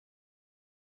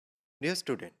Dear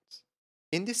students,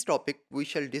 in this topic we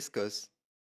shall discuss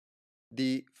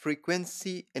the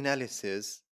frequency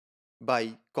analysis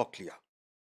by Cochlea.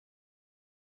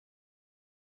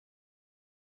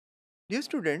 Dear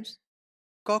students,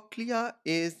 Cochlea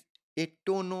is a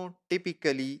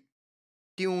tonotypically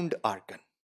tuned organ.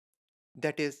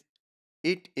 That is,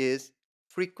 it is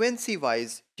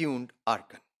frequency-wise tuned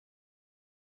organ.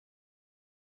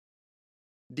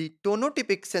 The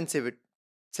tonotypic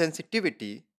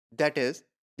sensitivity, that is,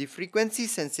 the frequency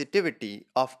sensitivity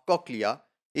of cochlea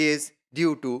is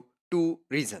due to two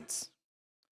reasons.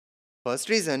 First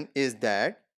reason is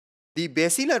that the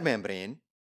basilar membrane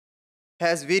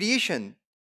has variation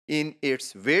in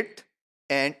its width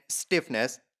and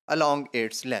stiffness along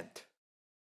its length.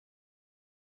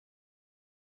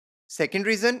 Second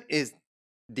reason is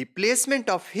the placement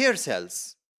of hair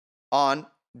cells on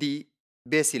the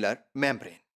basilar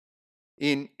membrane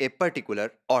in a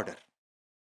particular order.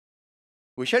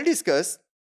 We shall discuss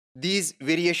these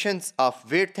variations of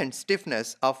width and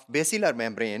stiffness of basilar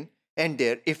membrane and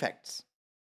their effects.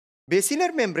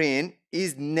 Basilar membrane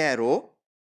is narrow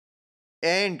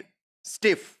and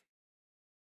stiff.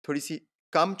 थोड़ी सी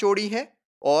कम चौड़ी है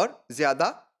और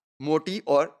ज़्यादा मोटी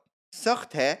और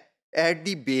सख्त है at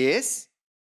the base,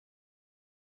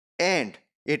 and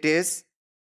it is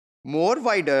more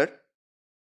wider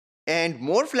and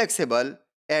more flexible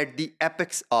at the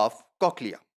apex of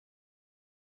cochlea.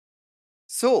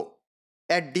 So,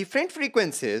 at different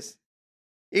frequencies,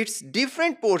 its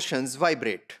different portions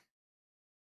vibrate,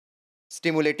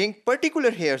 stimulating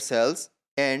particular hair cells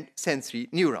and sensory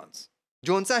neurons.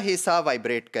 Zone सा हिस्सा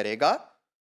vibrate करेगा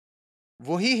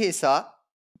वही हिस्सा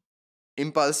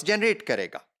impulse generate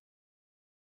करेगा.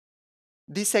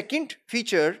 The second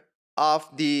feature of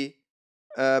the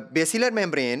basilar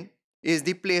membrane is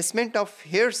the placement of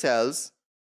hair cells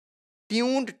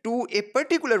tuned to a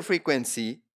particular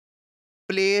frequency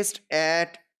placed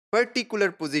at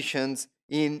particular positions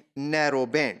in narrow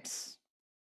bands.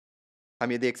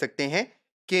 हम ये देख सकते हैं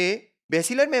कि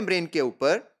बेसिलर मेम्ब्रेन के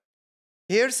ऊपर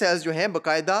हेयर सेल्स जो हैं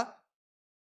बकायदा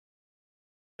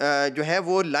जो है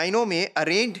वो लाइनों में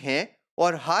अरेंज्ड हैं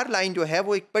और हर लाइन जो है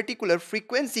वो एक पर्टिकुलर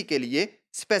फ्रीक्वेंसी के लिए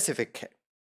स्पेसिफिक है.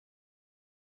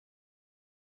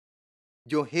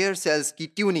 जो हेयर सेल्स की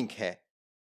ट्यूनिंग है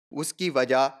उसकी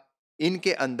वजह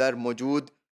इनके अंदर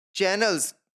मौजूद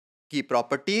चैनल्स की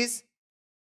प्रॉपर्टीज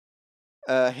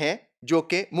हैं जो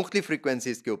कि मुख्तलिफ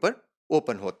फ्रीक्वेंसीज के ऊपर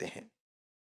ओपन होते हैं.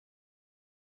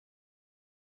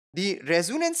 The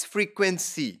resonance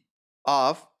frequency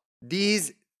of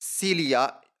these cilia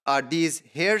or these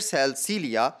hair cell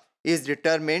cilia is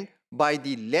determined by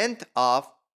the length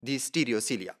of the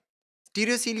stereocilia.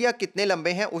 Stereocilia कितने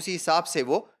लंबे हैं उसी हिसाब से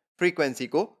वो फ्रीक्वेंसी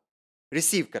को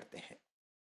रिसीव करते हैं.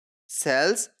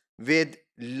 Cells with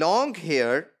long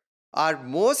hair are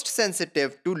most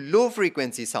sensitive to low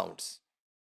frequency sounds,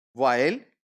 while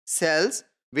cells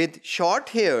with short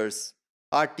hairs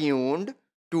are tuned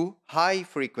to high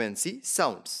frequency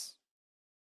sounds.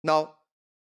 Now,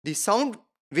 the sound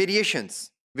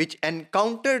variations which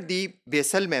encounter the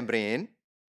basal membrane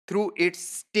through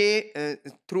its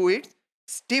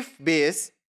stiff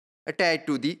base attached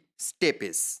to the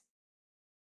stapes.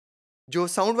 जो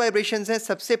sound vibrations हैं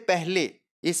सबसे पहले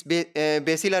इस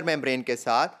basilar membrane के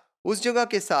साथ उस जगह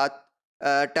के साथ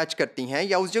टच करती हैं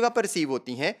या उस जगह पर रिसीव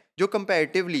होती हैं जो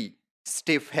कंपैरेटिवली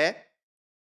स्टिफ है.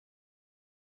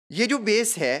 ये जो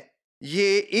बेस है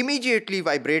ये इमीडिएटली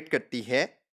वाइब्रेट करती है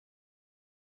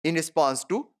in response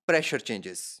to pressure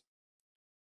changes.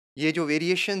 ये जो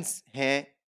वेरिएशंस हैं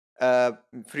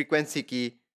फ्रीक्वेंसी की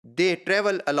they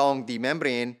travel along the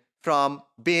membrane from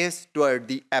base toward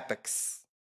the apex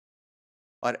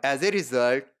और एज ए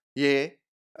रिजल्ट ये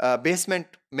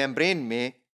बेसमेंट मेम्ब्रेन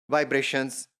में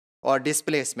वाइब्रेशंस और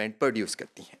डिस्प्लेसमेंट प्रोड्यूस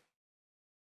करती हैं.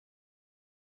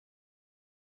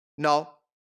 Now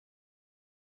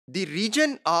the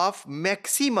region of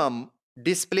maximum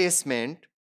displacement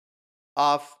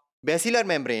of basilar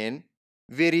membrane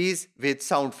varies with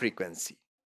sound frequency.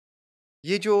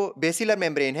 ये जो basilar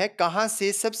membrane है कहाँ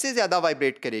से सबसे ज़्यादा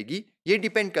वाइब्रेट करेगी ये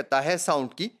डिपेंड करता है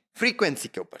साउंड की फ्रीक्वेंसी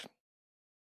के ऊपर.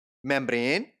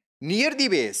 Membrane near the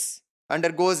base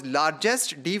undergoes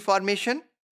largest deformation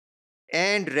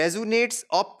and resonates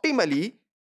optimally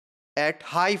at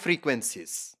high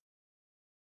frequencies,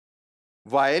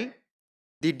 while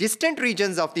the distant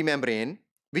regions of the membrane,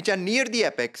 which are near the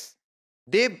apex,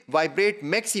 they vibrate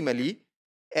maximally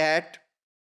at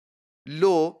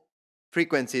low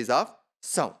frequencies of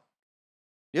sound.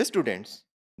 Yes, students,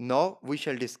 now we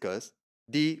shall discuss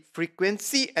the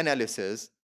frequency analysis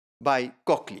by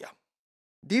Cochlea.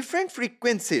 Different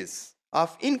frequencies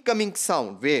of incoming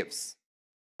sound waves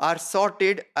are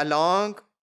sorted along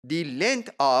the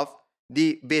length of the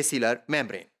basilar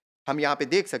membrane. हम यहाँ पे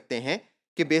देख सकते हैं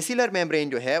कि basilar membrane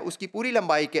जो है उसकी पूरी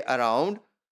लंबाई के अराउंड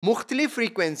मुख्तलिफ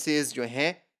फ्रीक्वेंसीज जो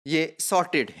हैं ये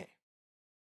सॉर्टेड हैं.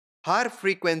 हर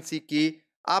फ्रीक्वेंसी की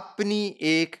अपनी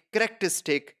एक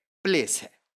करेक्टरिस्टिक प्लेस है.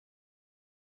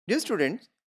 Dear students,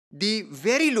 the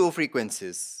very low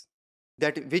frequencies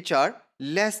that which are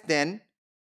less than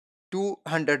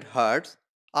 200 hertz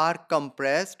are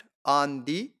compressed on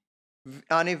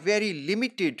a very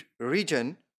limited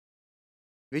region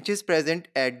which is present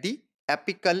at the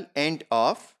apical end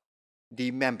of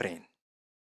the membrane.